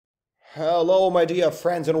Hello my dear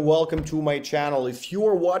friends and welcome to my channel. If you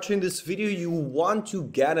are watching this video, you want to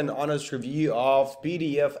get an honest review of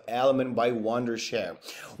PDFelement by Wondershare.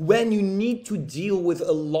 When you need to deal with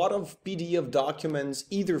a lot of PDF documents,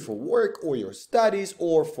 either for work or your studies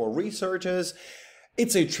or for researches,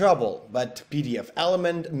 it's a trouble, but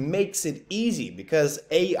PDFelement makes it easy because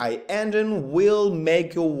AI engine will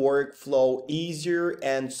make your workflow easier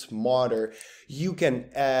and smarter. You can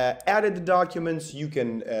edit the documents, you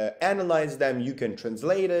can analyze them, you can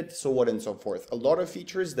translate it, so on and so forth. A lot of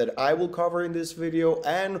features that I will cover in this video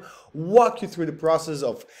and walk you through the process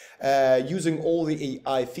of using all the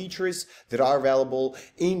AI features that are available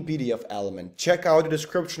in PDFelement. Check out the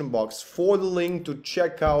description box for the link to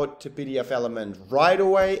check out PDFelement right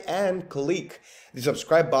away and click the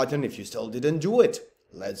subscribe button if you still didn't do it.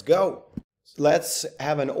 Let's go. Let's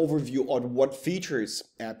have an overview on what features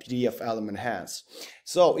PDFelement has.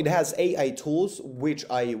 So it has AI tools, which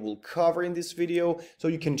I will cover in this video. So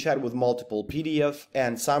you can chat with multiple PDF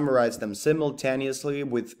and summarize them simultaneously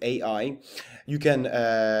with AI. You can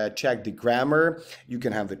check the grammar, you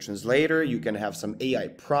can have the translator, you can have some AI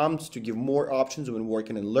prompts to give more options when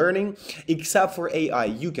working and learning. Except for AI,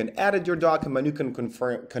 you can edit your document, you can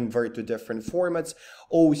convert to different formats,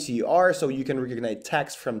 OCR, so you can recognize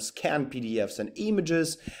text from scanned PDFs and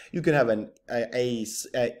images. You can have an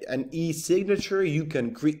e-signature, you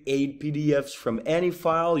can create PDFs from any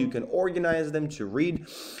file, you can organize them to read,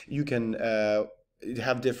 you can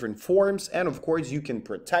have different forms, and of course you can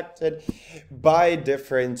protect it by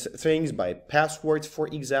different things, by passwords for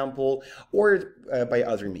example, or by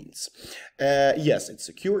other means. Yes, it's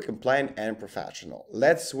secure, compliant and professional.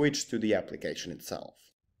 Let's switch to the application itself.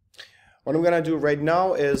 What I'm gonna do right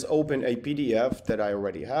now is open a PDF that I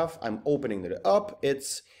already have. I'm opening it up.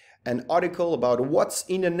 It's an article about what's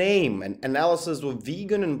in a name, an analysis of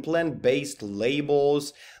vegan and plant-based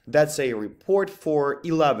labels. That's a report for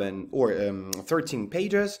 11 or 13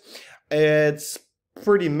 pages. It's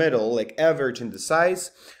pretty middle, like average in the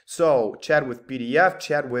size. So chat with PDF,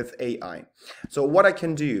 chat with AI. So what I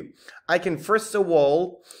can do, I can first of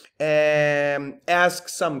all ask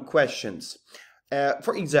some questions.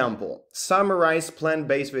 For example, summarize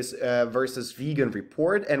plant-based versus vegan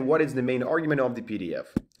report and what is the main argument of the PDF.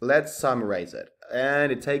 Let's summarize it,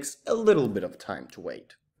 and it takes a little bit of time to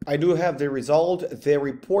wait. I do have the result. The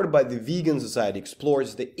report by the Vegan Society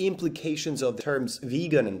explores the implications of the terms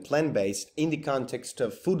vegan and plant-based in the context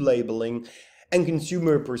of food labeling and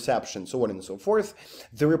consumer perception, so on and so forth.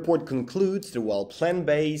 The report concludes that while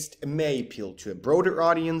plant-based may appeal to a broader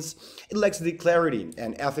audience, it lacks the clarity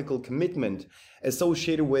and ethical commitment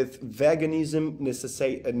associated with veganism,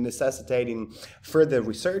 necessitating further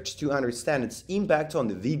research to understand its impact on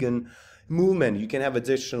the vegan movement. You can have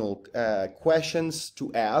additional questions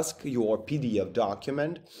to ask your PDF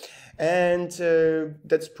document, and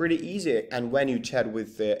that's pretty easy. And when you chat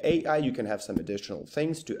with AI, you can have some additional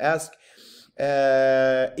things to ask,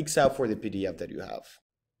 except for the PDF that you have.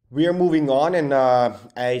 We are moving on, and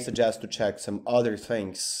I suggest to check some other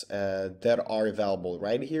things that are available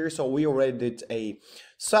right here. So we already did a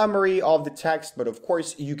summary of the text, but of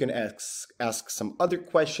course you can ask some other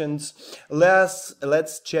questions.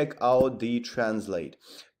 Let's check out the translate,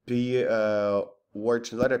 word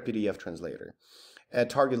translator, PDF translator.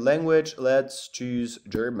 Target language, let's choose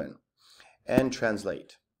German and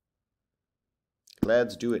translate.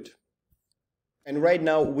 Let's do it. And right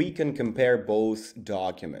now we can compare both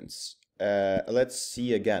documents. Let's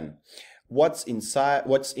see again. What's inside,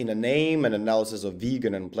 what's in a name, an analysis of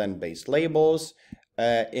vegan and plant-based labels.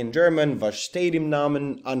 In German, was steht im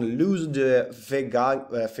Namen, Analyse der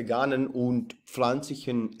veganen und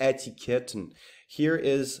pflanzlichen Etiketten. Here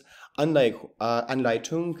is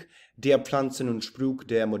Anleitung der Pflanzen und Spruch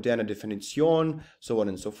der moderne Definition, so on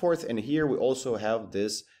and so forth. And here we also have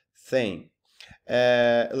this thing.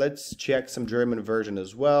 Let's check some German version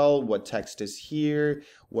as well. What text is here?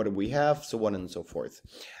 What do we have? So on and so forth.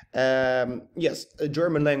 Yes,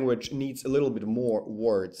 German language needs a little bit more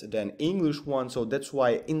words than English one, so that's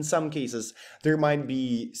why in some cases there might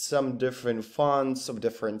be some different fonts of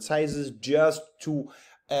different sizes just to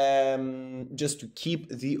keep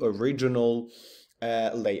the original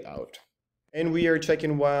layout. And we are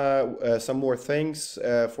checking some more things.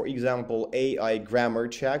 For example, AI grammar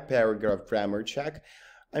check, paragraph grammar check.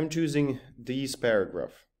 I'm choosing this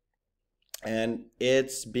paragraph, and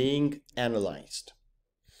it's being analyzed.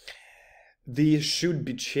 These should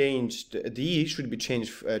be changed. The should be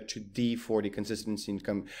changed to D for the consistency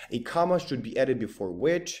income. A comma should be added before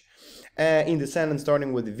which. in the sentence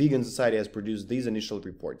starting with the vegan society has produced these initial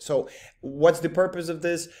reports. So what's the purpose of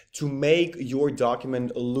this? To make your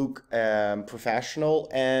document look professional,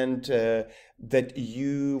 and that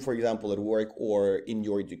you, for example, at work or in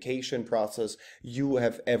your education process, you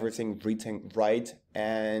have everything written right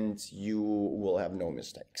and you will have no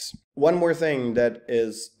mistakes. One more thing that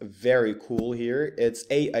is very cool here, it's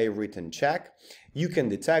AI written check. You can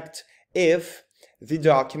detect if the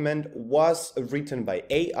document was written by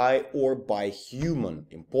AI or by human.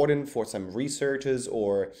 Important for some researches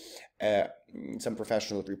or some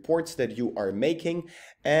professional reports that you are making.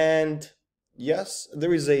 And yes,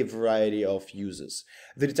 there is a variety of uses.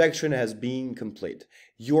 The detection has been complete.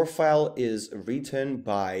 Your file is written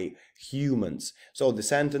by humans. So the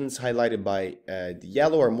sentence highlighted by the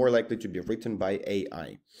yellow are more likely to be written by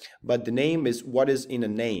AI. But the name is what is in a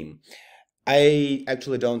name. I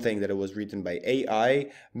actually don't think that it was written by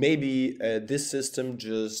AI. Maybe this system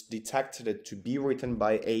just detected it to be written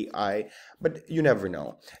by AI, but you never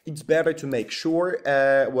know. It's better to make sure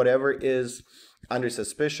whatever is under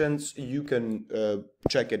suspicions, you can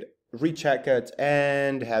check it, recheck it,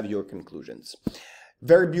 and have your conclusions.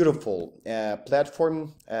 Very beautiful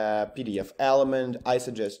platform, PDFelement. I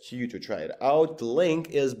suggest you to try it out. The link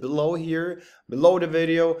is below here, below the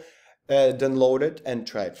video. Download it and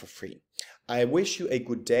try it for free. I wish you a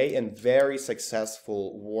good day and very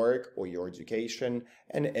successful work or your education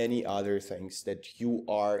and any other things that you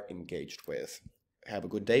are engaged with. Have a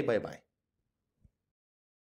good day. Bye-bye.